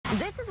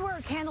This is where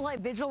a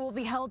candlelight vigil will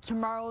be held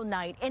tomorrow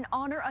night in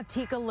honor of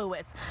Teekah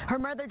Lewis. Her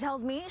mother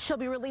tells me she'll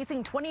be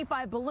releasing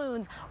 25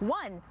 balloons,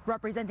 one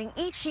representing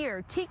each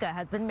year Teekah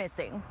has been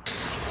missing.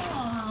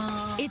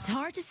 It's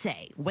hard to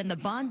say when the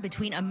bond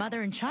between a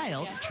mother and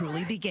child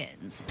truly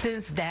begins.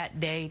 Since that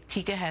day,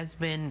 Teekah has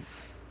been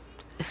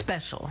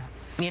special.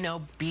 You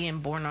know,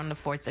 being born on the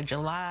 4th of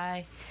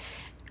July,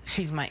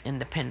 she's my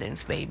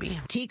independence baby.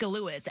 Teekah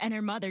Lewis and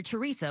her mother,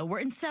 Teresa, were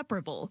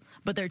inseparable,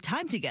 but their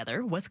time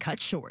together was cut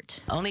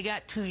short. Only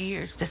got 2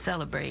 years to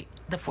celebrate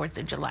the 4th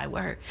of July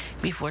with her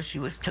before she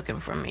was taken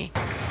from me.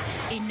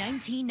 In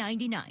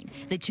 1999,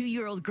 the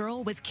 2-year-old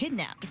girl was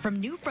kidnapped from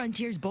New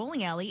Frontiers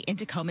bowling alley in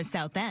Tacoma's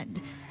South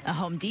End. A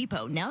Home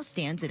Depot now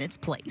stands in its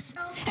place.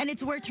 And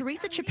it's where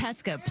Teresa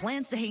Chapeska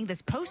plans to hang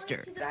this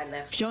poster,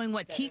 showing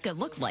what Teekah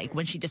looked like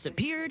when she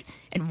disappeared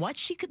and what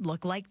she could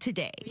look like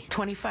today.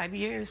 25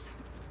 years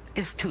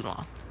is too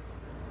long.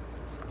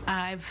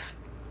 I've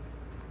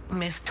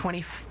missed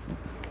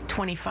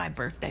 25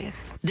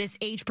 birthdays. This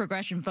age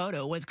progression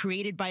photo was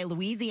created by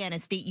Louisiana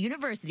State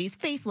University's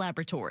Face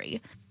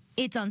Laboratory.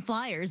 It's on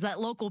flyers that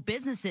local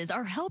businesses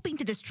are helping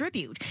to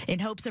distribute in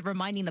hopes of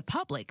reminding the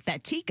public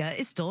that Teekah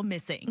is still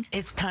missing.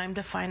 It's time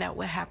to find out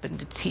what happened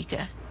to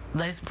Teekah.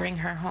 Let's bring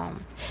her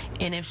home.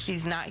 And if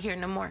she's not here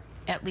no more,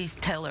 at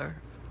least tell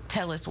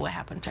us what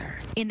happened to her.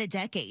 In the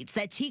decades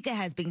that Teekah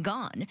has been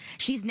gone,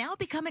 she's now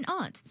become an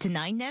aunt to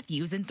 9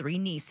 nephews and 3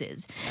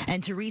 nieces.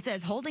 And Teresa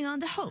is holding on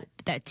to hope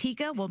that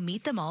Teekah will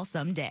meet them all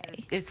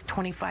someday. It's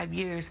 25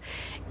 years,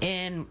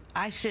 and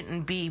I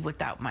shouldn't be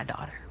without my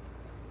daughter.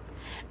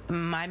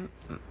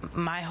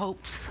 My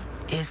hopes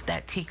is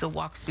that Teekah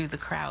walks through the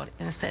crowd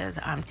and says,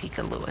 "I'm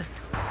Teekah Lewis."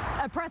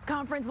 A press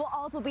conference will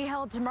also be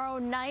held tomorrow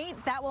night.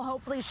 That will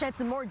hopefully shed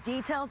some more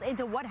details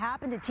into what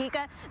happened to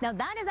Teekah. Now,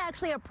 that is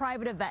actually a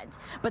private event,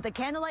 but the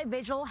candlelight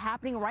vigil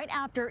happening right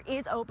after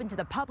is open to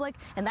the public,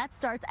 and that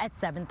starts at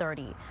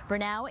 7:30. For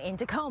now, in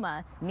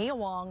Tacoma, Nia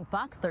Wong,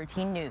 Fox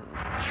 13 News.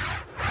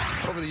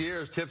 Over the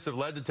years, tips have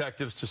led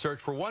detectives to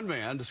search for one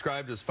man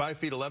described as 5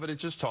 feet 11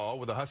 inches tall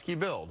with a husky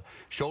build,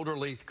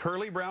 shoulder-length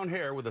curly brown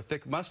hair with a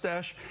thick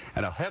mustache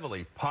and a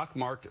heavily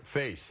pockmarked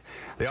face.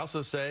 They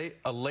also say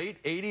a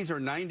late 80s or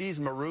 90s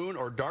maroon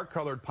or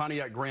dark-colored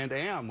Pontiac Grand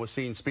Am was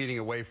seen speeding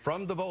away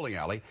from the bowling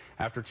alley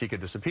after Teekah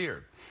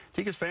disappeared.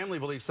 Teekah's family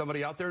believes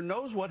somebody out there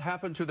knows what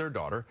happened to their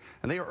daughter,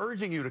 and they are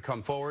urging you to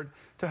come forward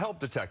to help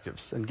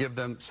detectives and give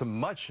them some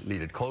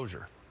much-needed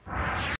closure.